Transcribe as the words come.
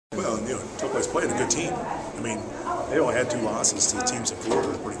took place playing a good team. I mean, they only had 2 losses to the teams in Florida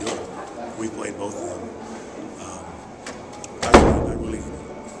that were pretty good. We played both of them.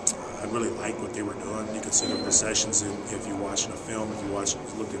 I really liked what they were doing. You could see their possessions if you watch the film, if you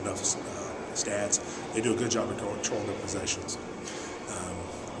looked at enough stats. They do a good job of controlling their possessions.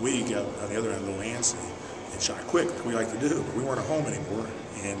 We got on the other end a little antsy and shot quick like we like to do, but we weren't at home anymore,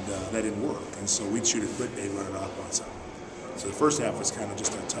 and that didn't work. And so we'd shoot it quick, they'd run it off on something. So the first half was kind of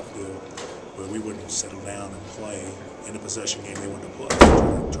just a tough deal, where we wouldn't settle down and play in a possession game they wanted to play.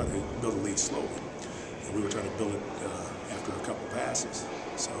 Try to build a lead slowly, and we were trying to build it after a couple passes.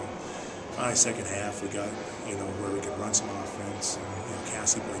 So finally, second half, we got where we could run some offense. And,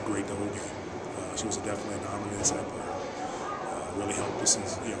 Cassie played great the whole game. She was definitely a dominant inside player. Really helped us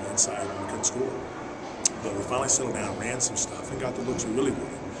inside when we couldn't score. But we finally settled down, ran some stuff, and got the looks we really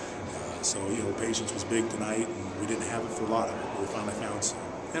wanted. So patience was big tonight, and we didn't have it for a lot of it, but we finally found some.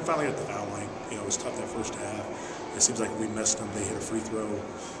 And finally at the foul line, it was tough that first half. It seems like we missed them. They hit a free throw.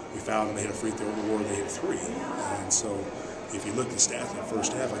 We fouled them. They hit a free throw. They hit a 3. And so if you look at the stats in the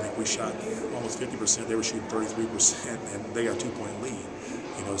first half, I think we shot almost 50%. They were shooting 33%, and they got a 2-point lead.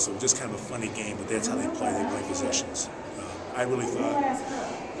 So just kind of a funny game, but that's how they play. They play possessions. I really thought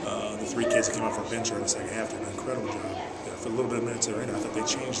the 3 kids that came off our bench in the second half did an incredible job. For a little bit of minutes they were in, I thought they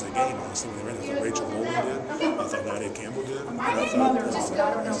changed the game, honestly, when they were in. I thought Rachel Nolan did. I thought Nadia Campbell did. And I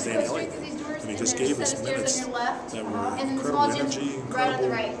thought Dan Elliott did. I mean, just gave us minutes that were incredible energy,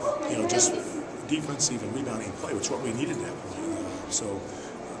 incredible, just defensive and rebounding play, which is what we needed that point. So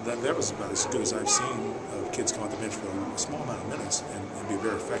that was about as good as I've seen kids come off the bench for a small amount of minutes and be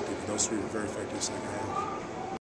very effective. And those 3 were very effective second half.